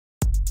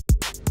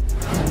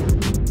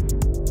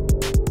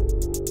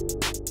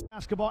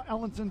basketball.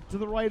 Ellenson to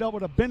the right elbow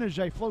to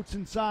Benajay. Floats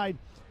inside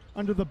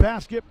under the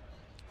basket.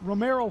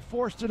 Romero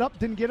forced it up,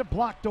 didn't get it,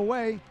 blocked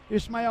away.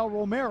 Ismael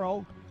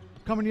Romero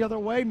coming the other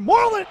way.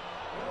 Moreland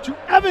to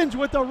Evans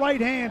with the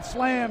right hand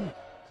slam.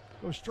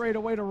 Goes straight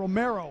away to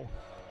Romero.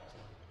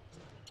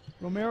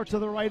 Romero to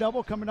the right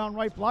elbow, coming down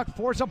right block.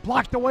 Force it,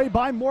 blocked away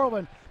by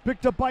Moreland.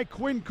 Picked up by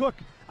Quinn Cook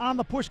on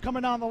the push,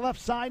 coming down the left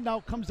side.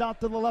 Now comes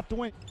out to the left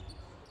wing.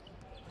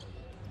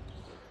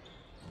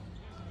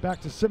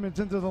 Back to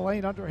Simmons into the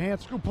lane, underhand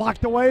screw,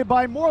 blocked away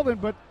by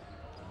Moreland, but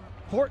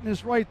Horton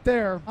is right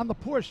there on the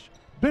push.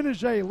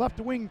 Benajay, left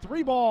wing,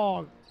 three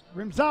ball,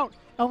 rims out.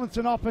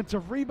 Ellenson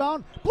offensive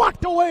rebound,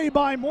 blocked away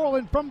by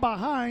Moreland from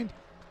behind.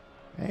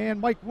 And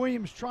Mike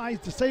Williams tries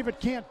to save it,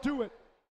 can't do it.